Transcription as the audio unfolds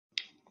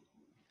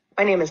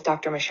My name is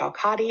Dr. Michelle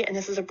Cotty, and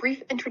this is a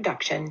brief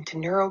introduction to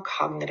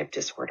neurocognitive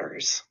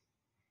disorders.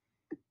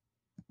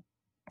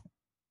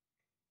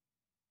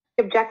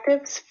 The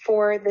objectives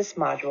for this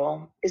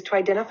module is to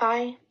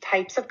identify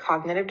types of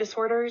cognitive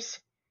disorders,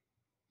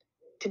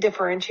 to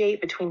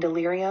differentiate between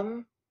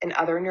delirium and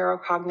other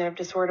neurocognitive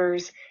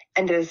disorders,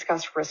 and to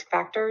discuss risk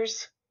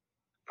factors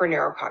for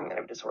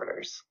neurocognitive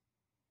disorders.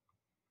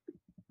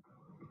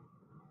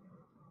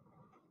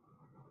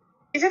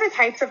 These are the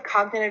types of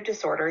cognitive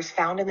disorders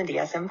found in the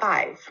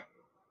DSM-5.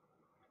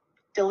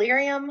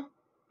 Delirium,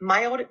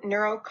 mild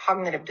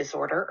neurocognitive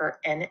disorder, or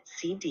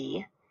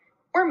NCD,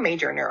 or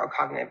major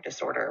neurocognitive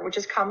disorder, which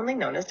is commonly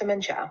known as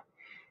dementia.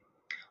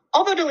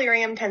 Although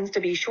delirium tends to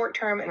be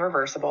short-term and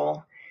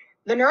reversible,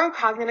 the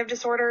neurocognitive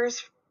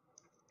disorders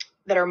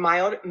that are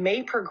mild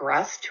may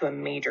progress to a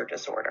major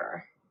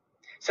disorder.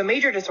 So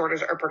major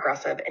disorders are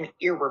progressive and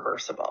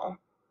irreversible.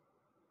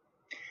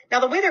 Now,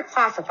 the way they're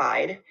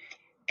classified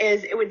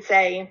is it would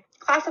say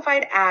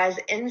classified as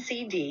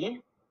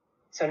NCD,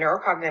 so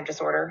neurocognitive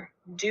disorder,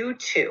 due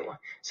to.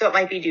 So it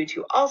might be due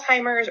to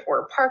Alzheimer's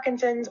or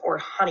Parkinson's or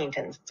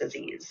Huntington's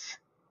disease.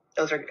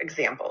 Those are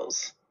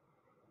examples.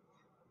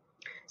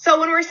 So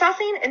when we're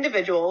assessing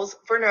individuals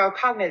for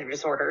neurocognitive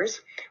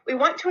disorders, we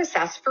want to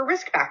assess for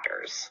risk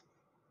factors.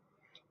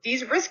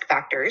 These risk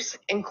factors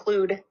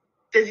include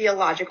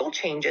physiological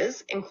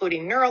changes,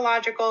 including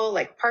neurological,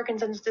 like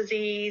Parkinson's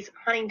disease,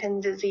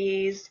 Huntington's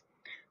disease,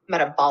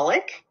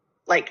 metabolic,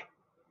 like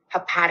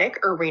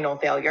hepatic or renal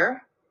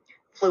failure,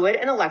 fluid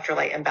and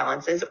electrolyte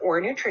imbalances or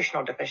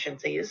nutritional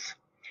deficiencies,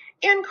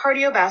 and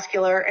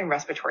cardiovascular and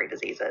respiratory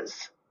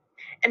diseases.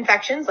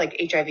 Infections like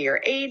HIV or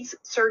AIDS,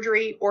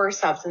 surgery, or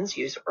substance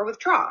use or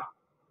withdrawal.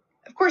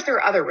 Of course, there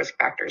are other risk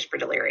factors for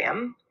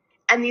delirium,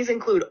 and these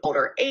include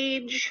older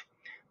age,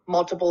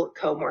 multiple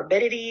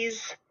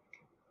comorbidities,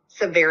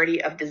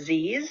 severity of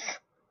disease,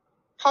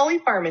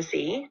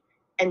 polypharmacy,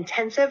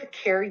 intensive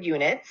care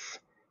units,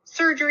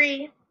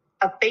 surgery,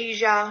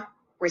 aphasia,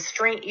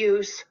 restraint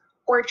use,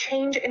 or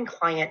change in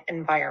client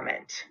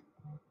environment.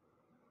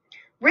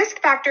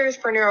 Risk factors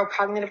for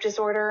neurocognitive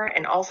disorder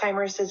and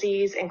Alzheimer's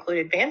disease include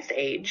advanced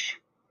age,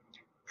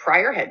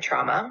 prior head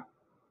trauma,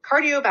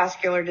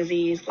 cardiovascular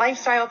disease,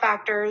 lifestyle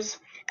factors,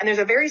 and there's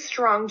a very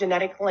strong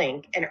genetic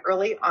link in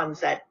early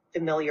onset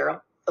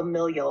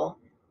familial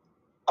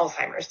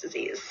Alzheimer's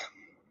disease.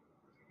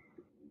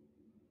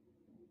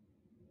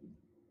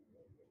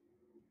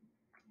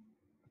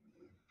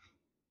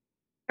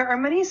 There are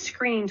many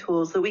screening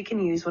tools that we can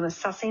use when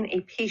assessing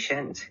a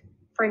patient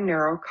for a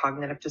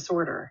neurocognitive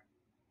disorder.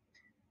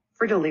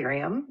 For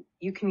delirium,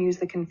 you can use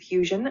the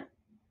Confusion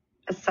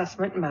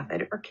Assessment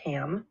Method, or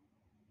CAM,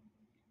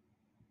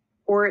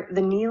 or the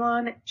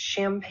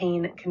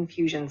Nealon-Champagne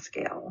Confusion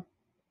Scale.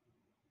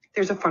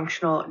 There's a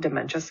functional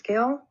dementia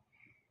scale,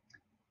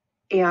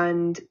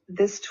 and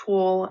this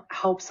tool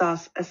helps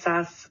us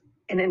assess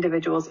an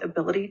individual's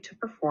ability to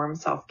perform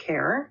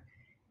self-care,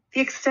 the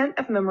extent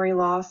of memory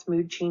loss,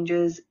 mood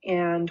changes,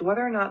 and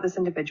whether or not this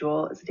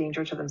individual is a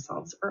danger to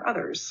themselves or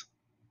others.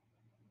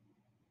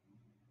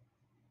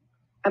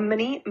 A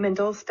mini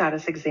mental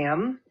status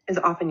exam is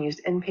often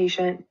used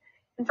inpatient,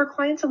 and for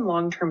clients in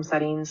long-term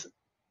settings,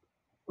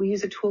 we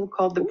use a tool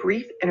called the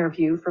Brief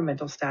Interview for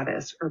Mental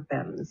Status, or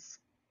BIMS.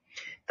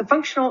 The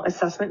Functional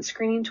Assessment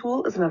Screening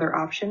Tool is another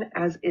option,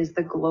 as is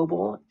the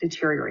Global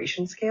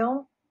Deterioration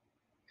Scale.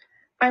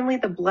 Finally,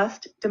 the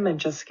Blessed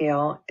Dementia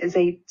Scale is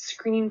a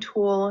screening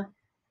tool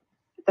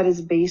that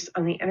is based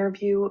on the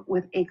interview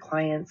with a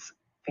client's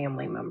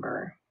family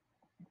member.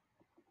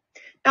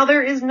 Now,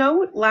 there is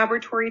no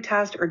laboratory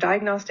test or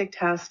diagnostic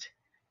test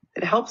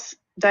that helps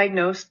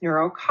diagnose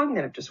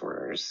neurocognitive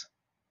disorders.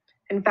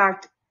 In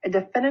fact, a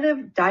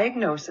definitive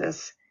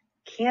diagnosis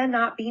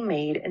cannot be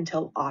made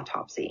until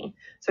autopsy.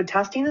 So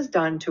testing is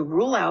done to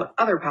rule out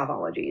other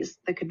pathologies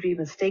that could be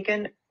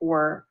mistaken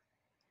for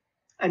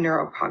a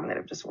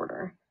neurocognitive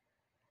disorder.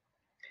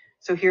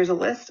 So here's a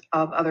list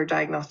of other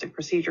diagnostic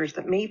procedures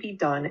that may be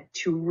done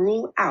to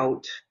rule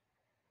out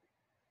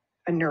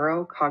a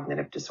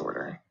neurocognitive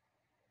disorder.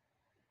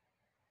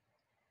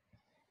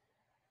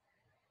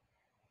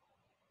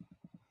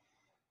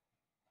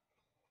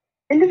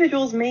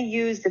 Individuals may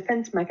use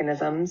defense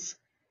mechanisms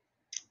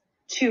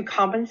to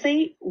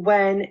compensate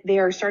when they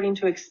are starting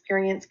to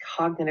experience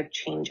cognitive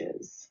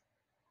changes.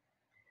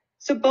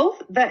 So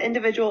both the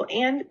individual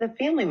and the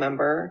family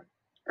member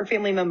or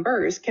family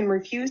members can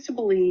refuse to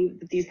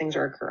believe that these things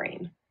are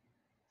occurring,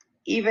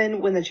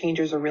 even when the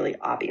changes are really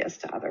obvious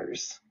to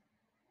others.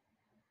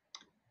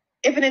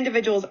 If an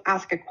individual is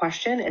asked a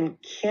question and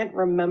can't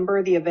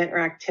remember the event or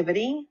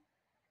activity,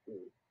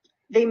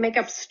 they make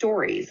up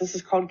stories. This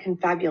is called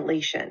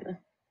confabulation.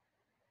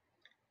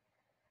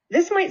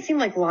 This might seem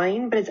like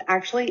lying, but it's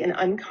actually an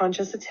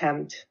unconscious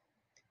attempt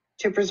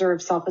to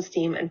preserve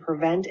self-esteem and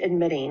prevent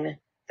admitting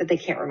that they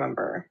can't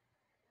remember.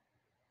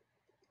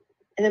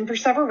 And then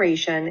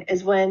perseveration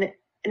is when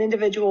an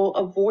individual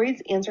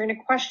avoids answering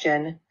a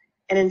question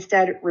and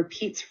instead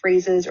repeats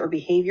phrases or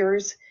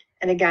behaviors.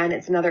 And again,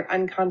 it's another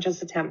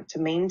unconscious attempt to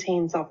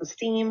maintain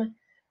self-esteem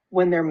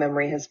when their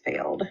memory has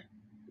failed.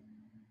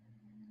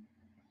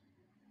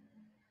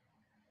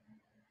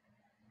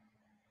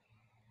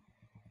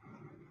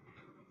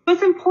 So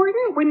it's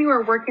important when you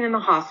are working in the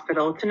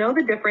hospital to know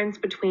the difference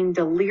between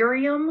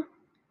delirium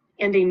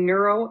and a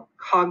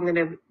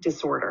neurocognitive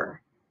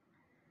disorder.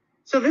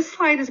 So this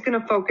slide is going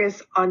to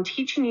focus on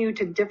teaching you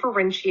to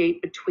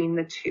differentiate between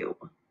the two.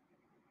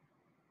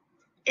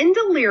 In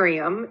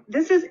delirium,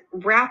 this is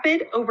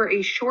rapid over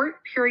a short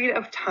period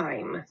of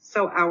time,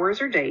 so hours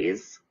or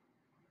days.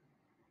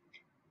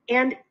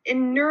 And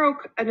in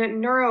a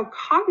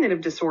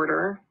neurocognitive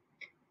disorder,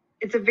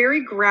 it's a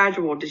very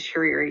gradual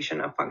deterioration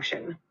of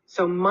function,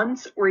 so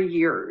months or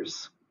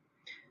years.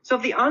 So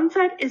if the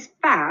onset is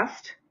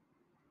fast,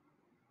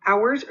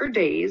 hours or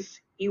days,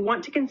 you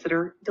want to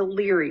consider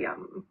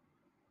delirium.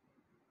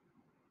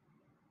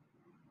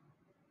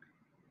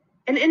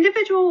 An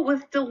individual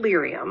with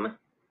delirium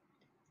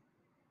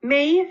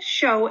may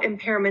show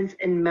impairments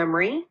in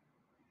memory,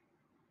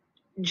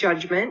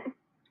 judgment,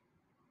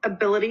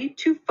 ability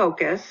to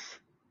focus,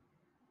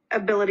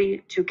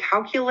 ability to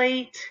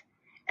calculate,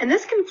 and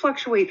this can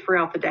fluctuate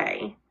throughout the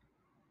day.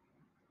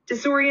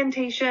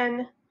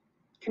 Disorientation,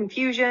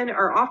 confusion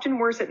are often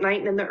worse at night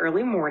and in the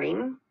early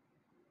morning.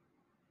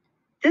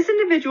 This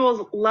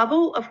individual's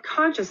level of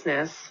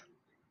consciousness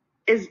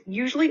is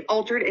usually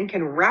altered and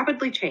can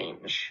rapidly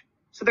change.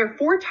 So there are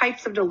 4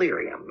 types of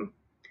delirium.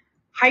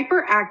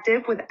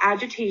 Hyperactive with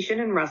agitation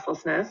and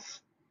restlessness,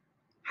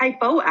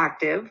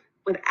 hypoactive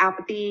with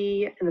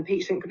apathy and the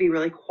patient could be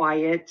really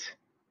quiet.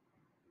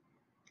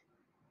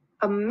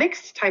 A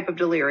mixed type of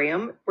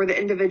delirium where the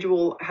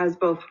individual has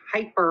both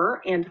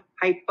hyper and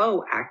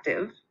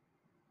hypoactive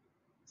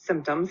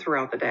symptoms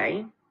throughout the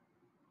day.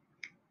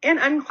 And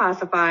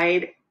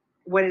unclassified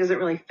when it doesn't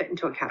really fit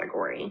into a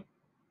category.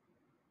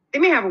 They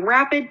may have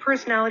rapid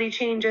personality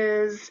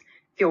changes,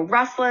 feel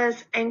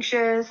restless,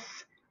 anxious,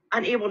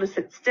 unable to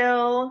sit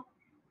still,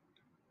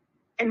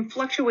 and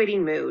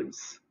fluctuating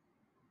moods.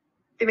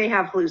 They may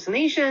have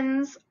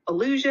hallucinations,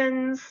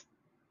 illusions,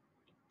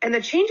 and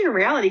the change in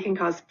reality can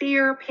cause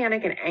fear,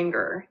 panic, and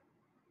anger.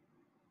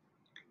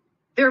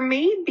 There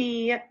may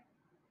be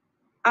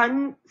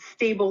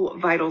unstable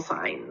vital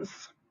signs.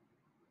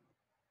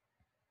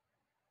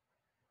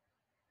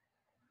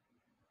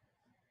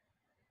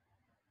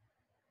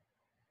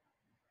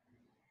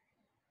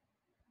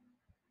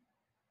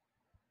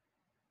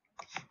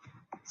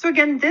 So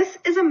again, this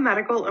is a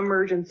medical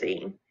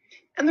emergency.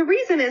 And the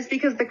reason is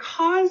because the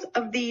cause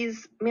of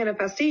these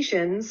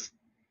manifestations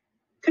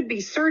could be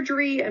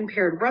surgery,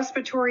 impaired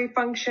respiratory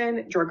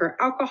function, drug or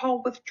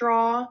alcohol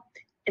withdrawal,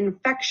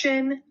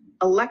 infection,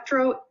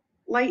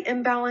 electrolyte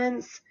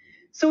imbalance.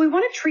 So we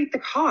want to treat the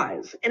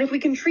cause. And if we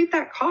can treat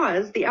that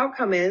cause, the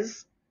outcome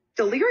is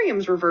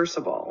delirium's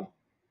reversible.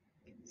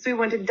 So we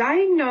want to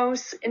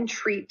diagnose and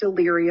treat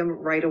delirium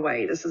right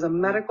away. This is a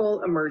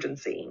medical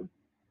emergency.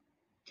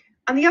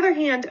 On the other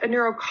hand, a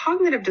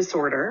neurocognitive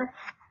disorder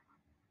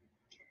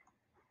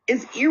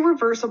is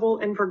irreversible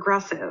and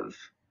progressive.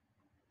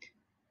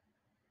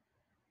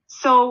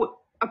 So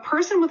a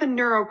person with a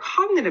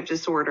neurocognitive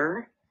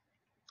disorder,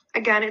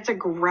 again, it's a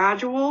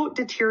gradual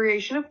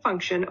deterioration of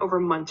function over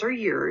months or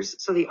years,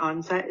 so the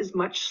onset is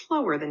much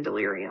slower than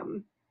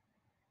delirium.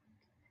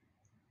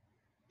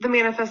 The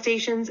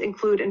manifestations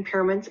include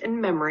impairments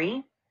in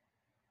memory,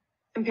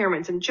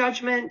 impairments in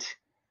judgment,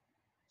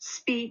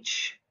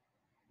 speech.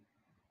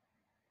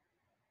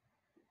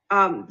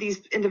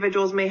 These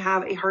individuals may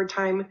have a hard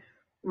time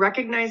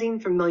recognizing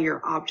familiar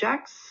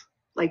objects,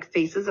 like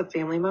faces of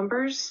family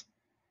members.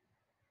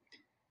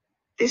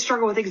 They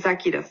struggle with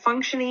executive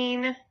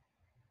functioning,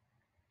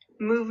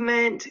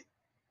 movement,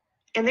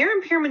 and their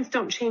impairments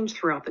don't change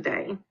throughout the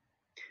day.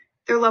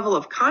 Their level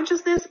of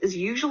consciousness is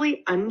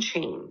usually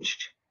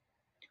unchanged.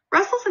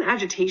 Restless and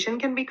agitation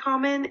can be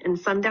common, and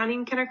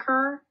sundowning can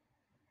occur.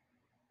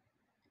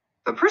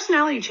 But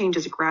personality change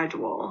is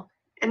gradual,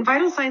 and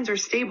vital signs are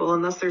stable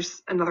unless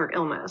there's another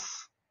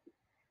illness.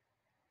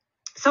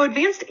 So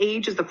advanced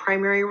age is the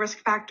primary risk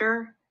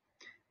factor,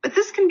 but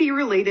this can be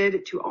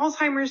related to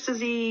Alzheimer's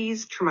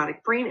disease,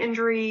 traumatic brain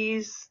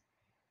injuries,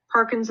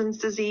 Parkinson's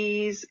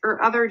disease,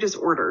 or other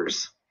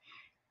disorders.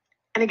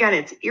 And again,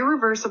 it's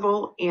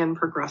irreversible and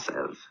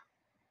progressive.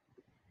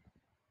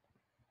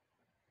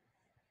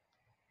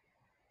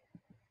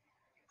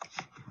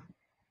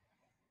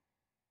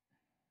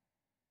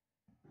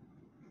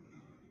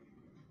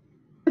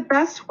 The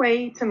best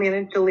way to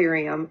manage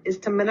delirium is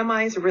to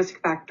minimize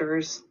risk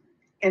factors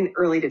and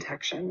early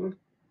detection.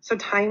 So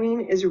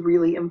timing is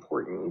really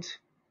important.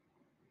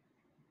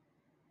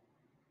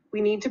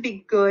 We need to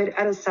be good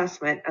at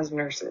assessment as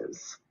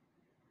nurses.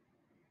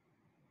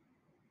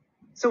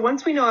 So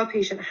once we know a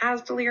patient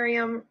has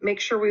delirium, make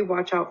sure we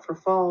watch out for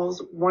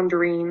falls,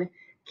 wandering,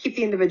 keep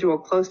the individual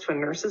close to a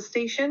nurse's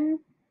station,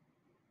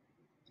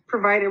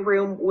 provide a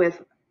room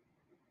with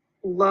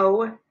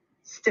low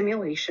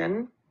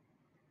stimulation,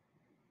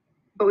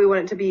 but we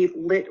want it to be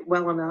lit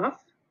well enough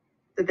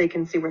that they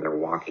can see where they're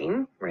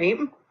walking, right?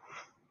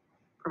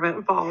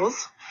 Prevent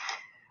falls.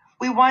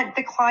 We want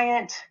the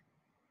client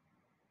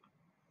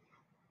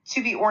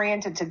to be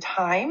oriented to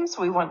time.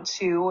 So we want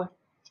to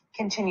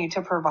continue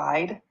to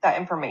provide that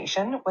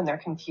information when they're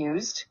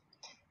confused.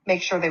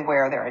 Make sure they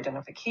wear their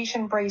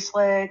identification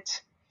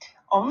bracelet.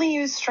 Only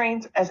use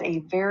strength as a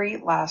very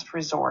last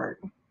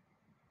resort.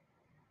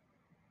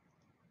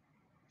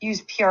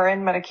 Use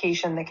PRN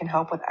medication that can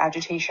help with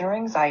agitation or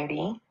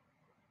anxiety.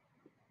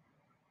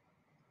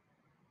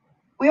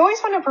 We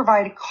always want to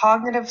provide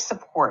cognitive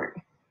support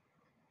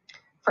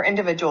for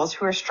individuals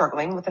who are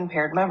struggling with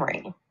impaired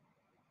memory.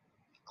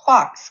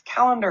 Clocks,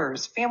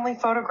 calendars, family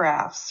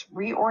photographs,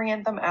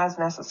 reorient them as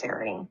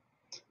necessary.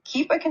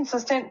 Keep a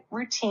consistent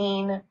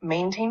routine,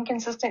 maintain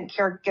consistent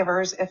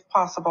caregivers if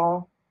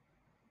possible.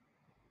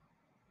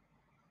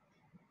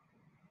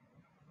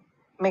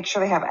 Make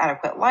sure they have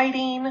adequate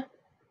lighting.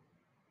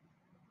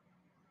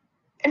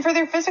 And for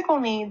their physical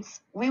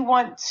needs, we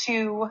want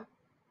to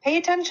pay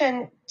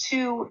attention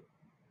to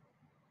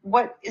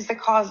what is the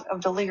cause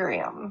of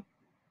delirium.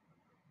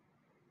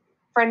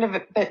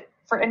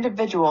 For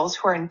individuals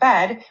who are in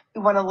bed,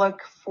 we want to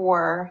look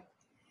for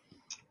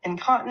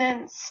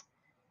incontinence,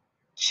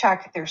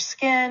 check their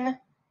skin,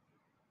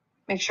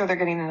 make sure they're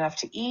getting enough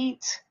to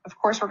eat. Of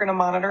course, we're going to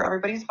monitor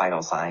everybody's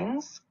vital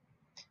signs.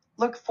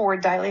 Look for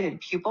dilated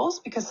pupils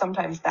because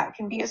sometimes that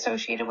can be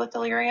associated with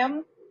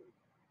delirium.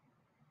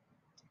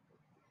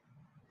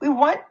 We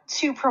want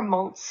to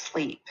promote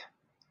sleep.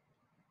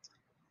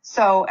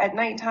 So at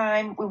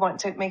nighttime, we want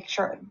to make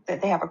sure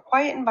that they have a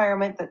quiet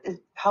environment that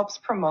helps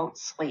promote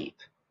sleep.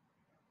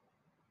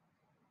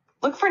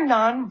 Look for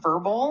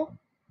nonverbal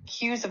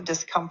cues of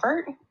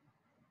discomfort.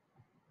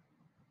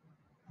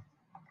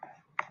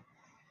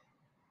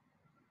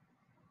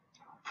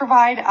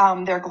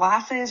 Provide their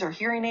glasses or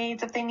hearing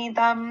aids if they need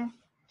them.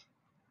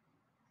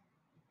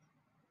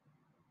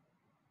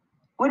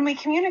 When we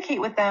communicate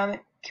with them,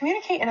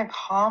 communicate in a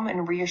calm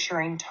and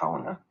reassuring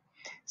tone.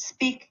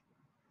 Speak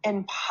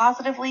in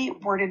positively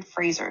worded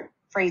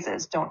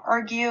phrases. Don't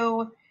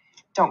argue.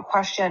 Don't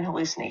question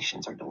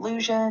hallucinations or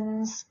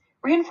delusions.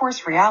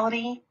 Reinforce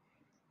reality.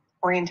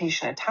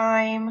 Orientation of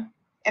time.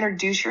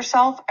 Introduce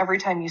yourself every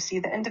time you see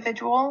the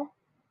individual.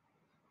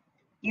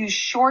 Use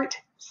short,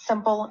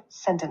 simple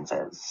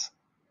sentences.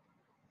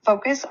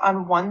 Focus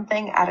on one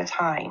thing at a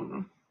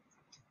time.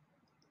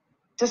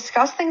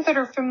 Discuss things that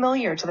are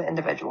familiar to the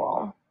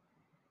individual.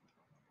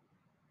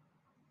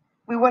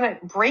 We want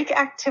to break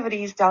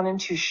activities down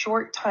into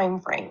short time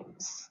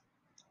frames.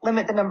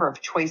 Limit the number of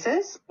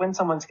choices when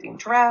someone's getting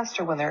dressed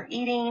or when they're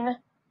eating.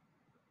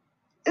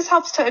 This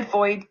helps to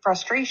avoid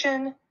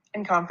frustration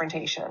and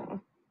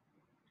confrontation.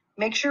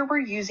 Make sure we're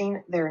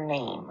using their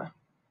name.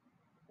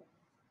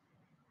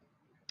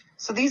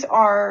 So these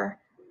are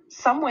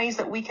some ways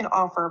that we can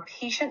offer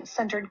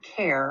patient-centered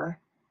care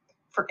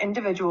for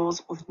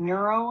individuals with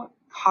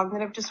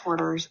neurocognitive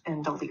disorders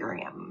and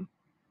delirium.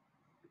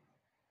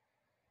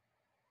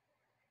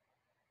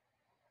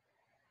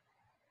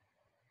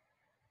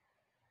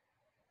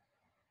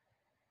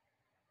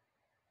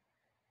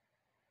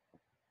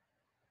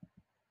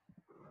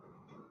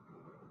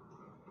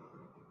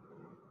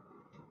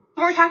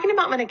 When we're talking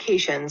about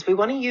medications, we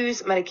want to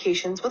use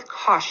medications with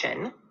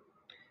caution,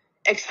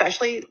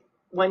 especially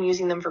when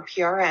using them for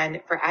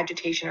PRN, for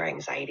agitation or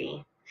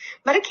anxiety.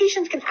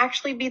 Medications can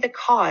actually be the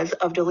cause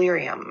of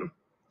delirium.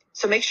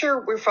 So make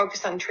sure we're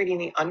focused on treating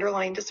the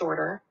underlying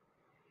disorder.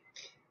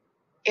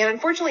 And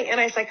unfortunately,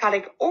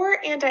 antipsychotic or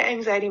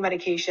anti-anxiety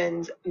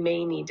medications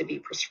may need to be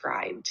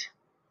prescribed.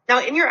 Now,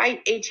 in your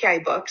ATI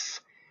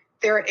books,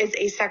 there is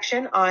a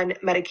section on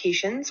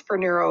medications for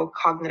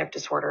neurocognitive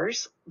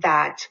disorders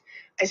that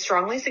I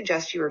strongly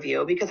suggest you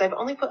review because I've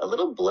only put a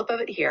little blip of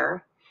it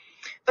here.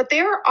 But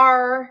there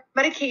are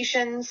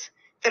medications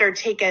that are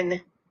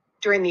taken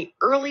during the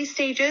early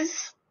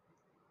stages,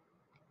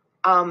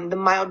 the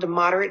mild to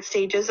moderate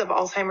stages of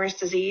Alzheimer's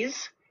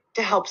disease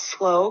to help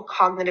slow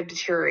cognitive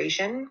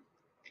deterioration.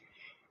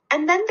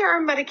 And then there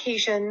are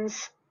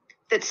medications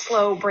that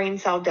slow brain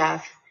cell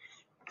death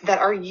that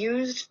are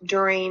used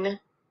during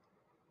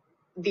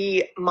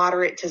the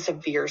moderate to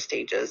severe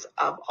stages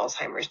of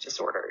Alzheimer's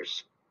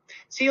disorders.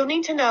 So you'll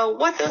need to know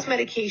what those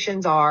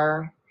medications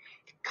are,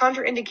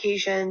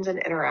 contraindications and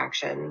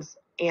interactions,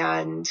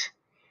 and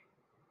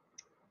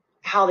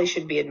how they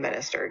should be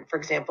administered. For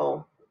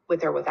example,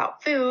 with or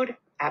without food,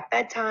 at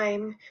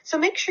bedtime. So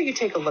make sure you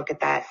take a look at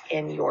that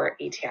in your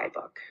ATI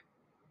book.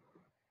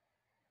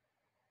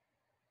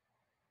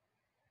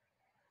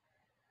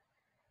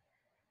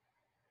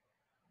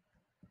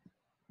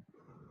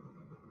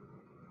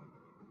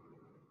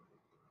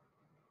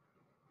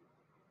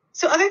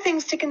 So other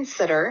things to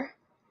consider.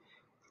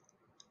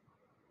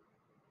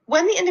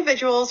 When the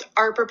individuals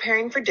are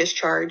preparing for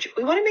discharge,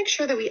 we want to make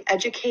sure that we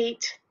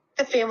educate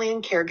the family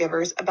and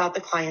caregivers about the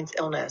client's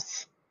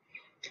illness.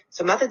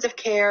 So methods of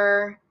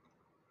care,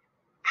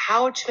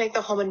 how to make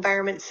the home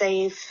environment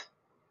safe.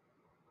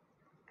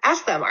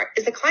 Ask them,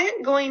 is the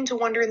client going to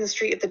wander in the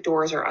street if the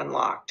doors are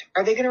unlocked?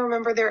 Are they going to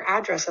remember their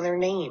address and their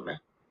name?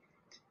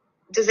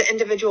 Does the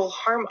individual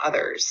harm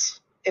others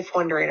if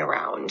wandering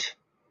around?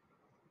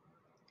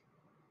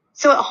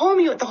 So at home,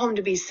 you want the home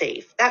to be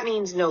safe. That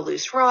means no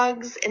loose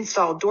rugs,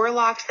 install door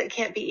locks that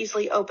can't be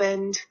easily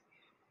opened,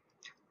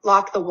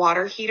 lock the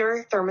water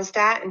heater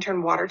thermostat and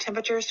turn water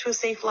temperatures to a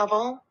safe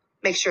level.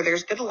 Make sure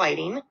there's good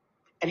lighting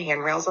and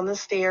handrails on the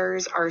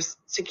stairs are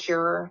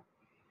secure.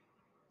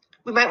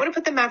 We might want to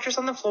put the mattress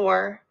on the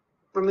floor,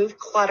 remove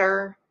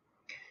clutter,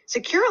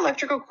 secure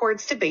electrical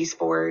cords to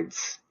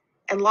baseboards,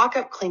 and lock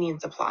up cleaning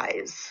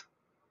supplies.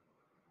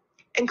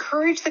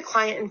 Encourage the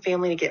client and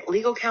family to get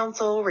legal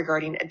counsel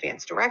regarding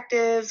advance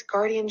directives,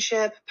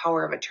 guardianship,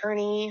 power of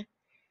attorney.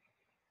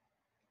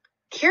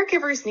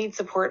 Caregivers need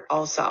support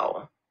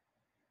also.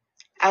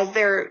 As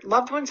their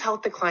loved one's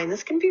health decline,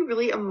 this can be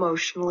really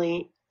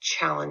emotionally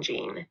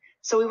challenging.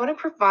 So we want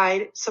to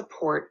provide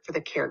support for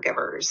the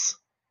caregivers.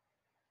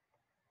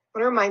 I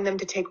want to remind them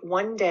to take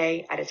one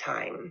day at a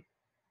time.